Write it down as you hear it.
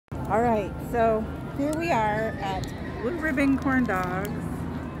All right, so here we are at Blue Ribbon Corn Dogs,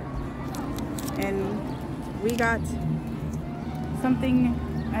 and we got something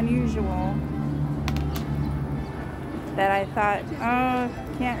unusual that I thought, oh,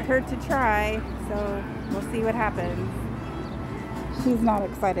 can't hurt to try, so we'll see what happens. She's not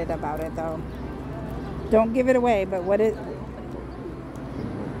excited about it though. Don't give it away, but we're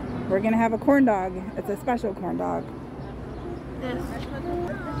gonna have a corn dog. It's a special corn dog. Yes.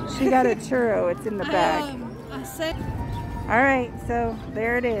 She got a churro, it's in the bag. Alright, so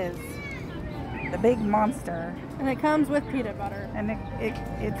there it is. The big monster. And it comes with peanut butter. And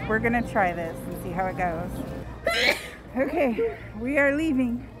we're gonna try this and see how it goes. Okay, we are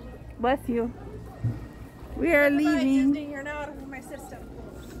leaving. Bless you. We are leaving. Disney, you're now out of my system.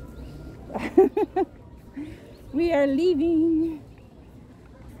 We are leaving.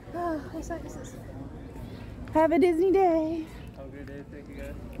 Oh, what's that? This is... Have a Disney day. Have a good day. Thank you,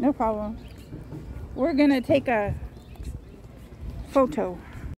 guys. No problem. We're gonna take a photo.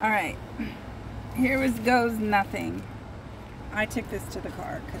 All right. Here goes nothing. I took this to the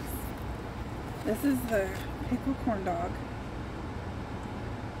car because this is the pickle corn dog.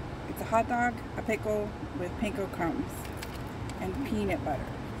 It's a hot dog, a pickle with panko crumbs and peanut butter.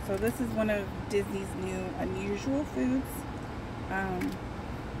 So this is one of Disney's new unusual foods. I'll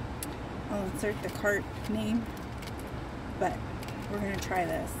insert the cart name, but we're gonna try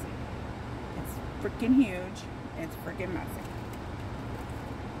this. It's freaking huge. It's freaking messy.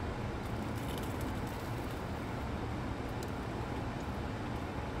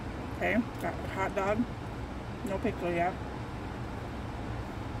 Okay, got a hot dog. No pickle yet.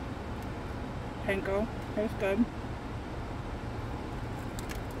 Panko, tastes good.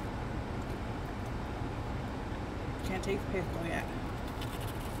 Can't taste pickle yet.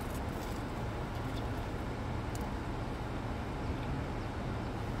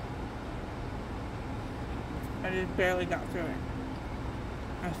 I just barely got through it.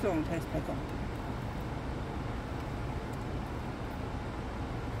 I still don't taste pickle.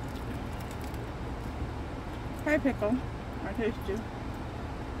 Hi, pickle. I taste you.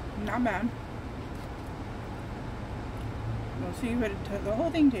 Not bad. We'll see what the whole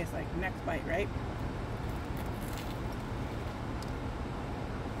thing tastes like next bite, right?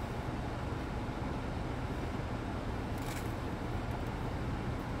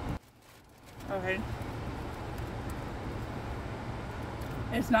 Okay.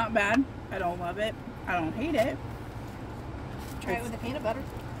 It's not bad. I don't love it. I don't hate it. Try it with the peanut butter.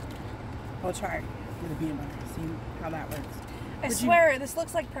 We'll try it with the peanut butter. See how that works. I swear, this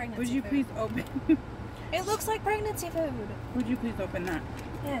looks like pregnancy Would you food. please open? It looks like pregnancy food. Would you please open that?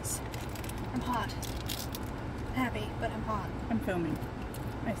 Yes. I'm hot. Happy, but I'm hot. I'm filming.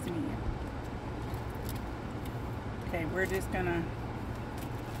 Nice to meet you. Okay, we're just gonna...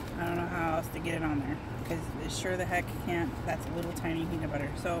 I don't know how else to get it on there. Because it sure the heck can't. That's a little tiny peanut butter.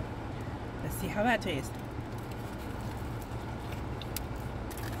 So, let's see how that tastes.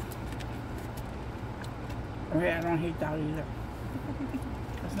 Okay, I don't hate that either.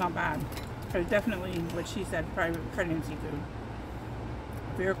 It's not bad. It's definitely what she said, pregnancy food.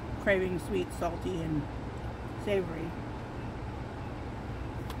 If you're craving sweet, salty, and savory,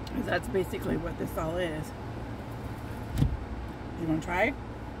 because that's basically what this all is. You want to try it?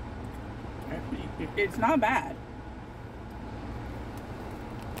 It's not bad.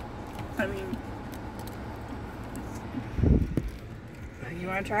 I mean, you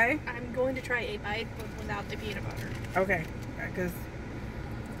want to try? I'm going to try a bite without the peanut butter. Okay, because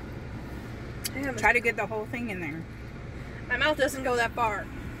try to get the whole thing in there. My mouth doesn't go that far.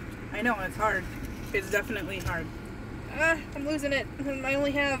 I know, it's hard. It's definitely hard. I'm losing it. I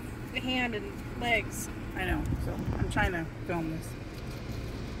only have a hand and legs. I know, so I'm trying to film this.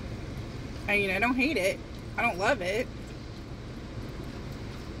 I mean, I don't hate it. I don't love it.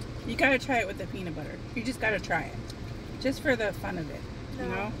 You gotta try it with the peanut butter. You just gotta try it. Just for the fun of it, you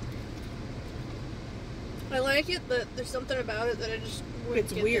know? I like it, but there's something about it that I just wouldn't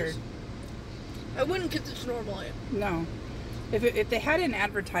It's get weird. This. I wouldn't get this normally. No. If they hadn't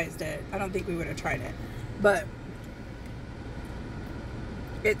advertised it, I don't think we would have tried it. But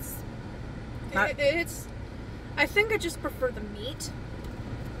it's not... I think I just prefer the meat.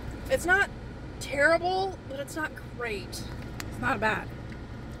 It's not terrible, but it's not great. It's not bad.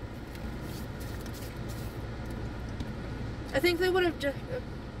 I think they would have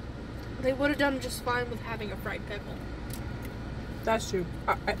done just fine with having a fried pickle. That's true.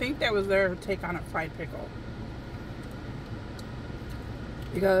 I think that was their take on a fried pickle.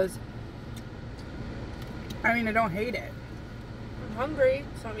 Because, I mean, I don't hate it. I'm hungry,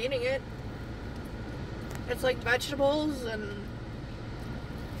 so I'm eating it. It's like vegetables and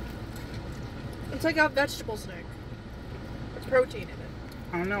It's like a vegetable snack. There's protein in it.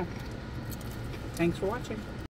 I don't know. Thanks for watching.